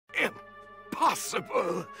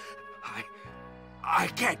impossible. I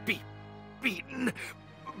can't be beaten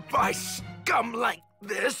by scum like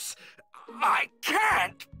this. I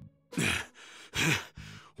can't.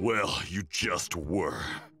 Well, you just were.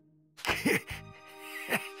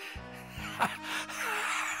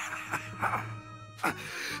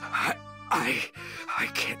 I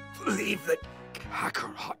can't believe that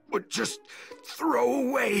Kakarot would just throw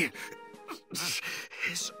away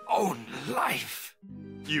his own life.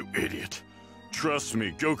 You idiot. Trust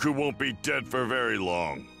me, Goku won't be dead for very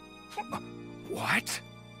long. What?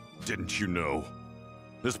 Didn't you know?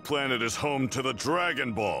 This planet is home to the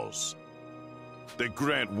Dragon Balls. They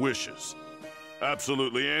grant wishes.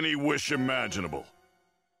 Absolutely any wish imaginable.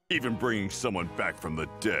 Even bringing someone back from the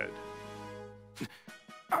dead.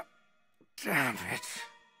 Damn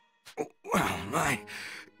it. Well, my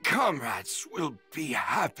comrades will be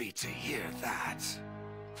happy to hear that.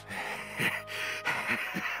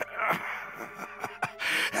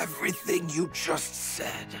 Everything you just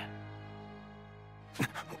said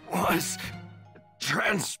was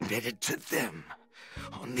transmitted to them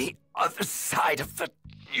on the other side of the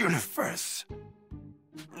universe.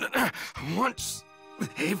 Once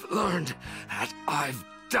they've learned that I've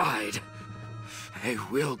died, they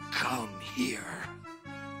will come here.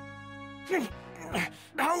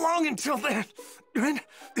 How long until then? When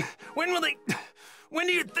will they... When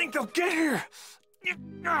do you think they'll get here?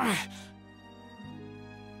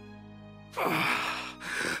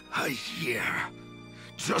 A year.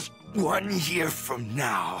 Just 1 year from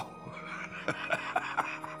now.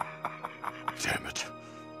 Damn it.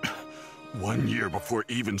 1 year before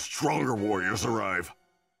even stronger warriors arrive.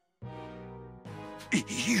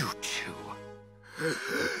 You two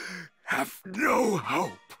have no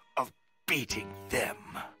hope of beating them.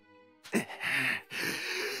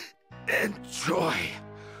 Enjoy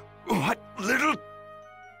what little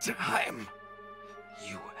time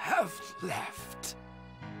you have left.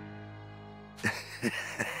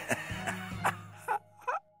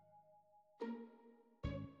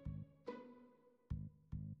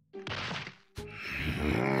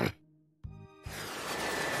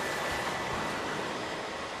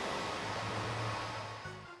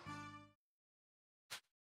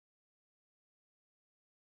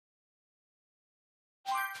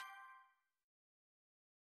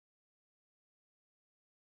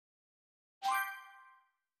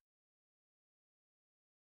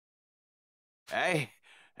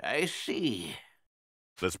 I see.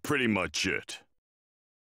 That's pretty much it.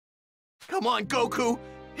 Come on, Goku!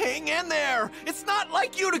 Hang in there! It's not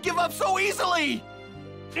like you to give up so easily!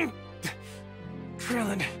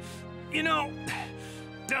 Krillin, you know,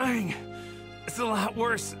 dying is a lot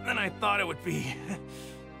worse than I thought it would be.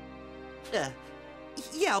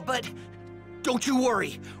 Yeah, but don't you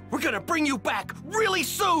worry. We're gonna bring you back really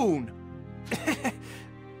soon!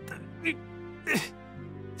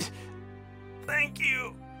 Thank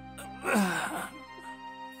you.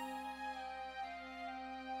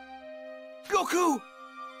 Goku!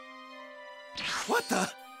 What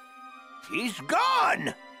the? He's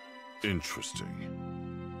gone!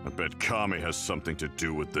 Interesting. I bet Kami has something to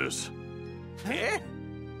do with this. Eh?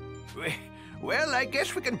 Well, I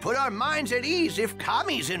guess we can put our minds at ease if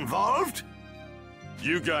Kami's involved.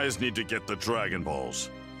 You guys need to get the Dragon Balls.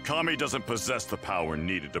 Kami doesn't possess the power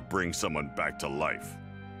needed to bring someone back to life.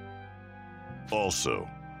 Also,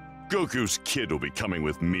 Goku's kid will be coming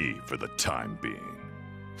with me for the time being.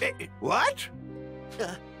 What?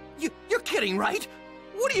 You're kidding, right?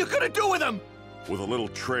 What are you gonna do with him? With a little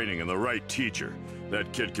training and the right teacher,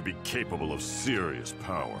 that kid could be capable of serious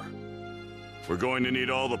power. We're going to need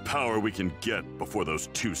all the power we can get before those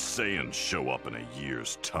 2 Saiyans show up in a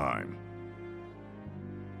year's time.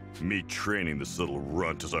 Me training this little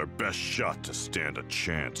runt is our best shot to stand a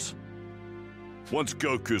chance. Once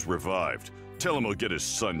Goku's revived, tell him he'll get his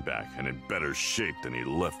son back and in better shape than he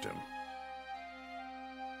left him.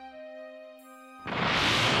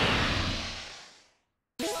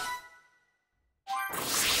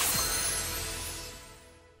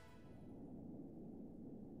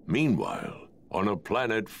 Meanwhile, on a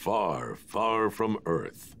planet far, far from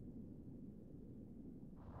Earth.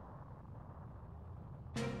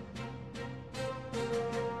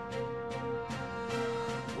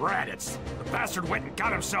 Raditz! The bastard went and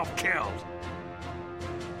got himself killed!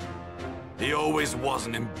 He always was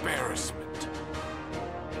an embarrassment.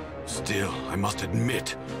 Still, I must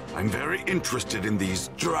admit, I'm very interested in these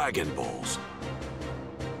Dragon Balls.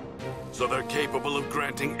 So they're capable of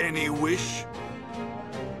granting any wish?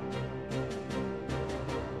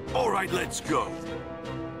 All right, let's go.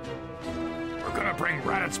 We're gonna bring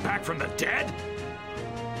Raditz back from the dead?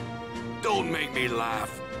 Don't make me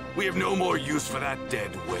laugh. We have no more use for that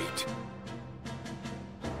dead weight.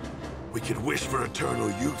 We could wish for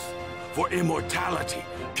eternal youth, for immortality.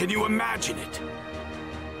 Can you imagine it?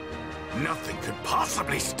 Nothing could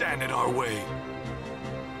possibly stand in our way.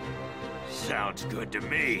 Sounds good to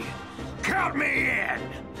me. Count me in!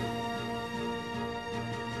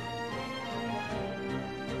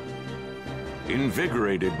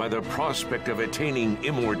 Invigorated by the prospect of attaining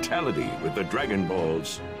immortality with the Dragon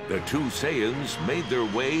Balls, the two Saiyans made their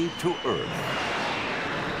way to Earth.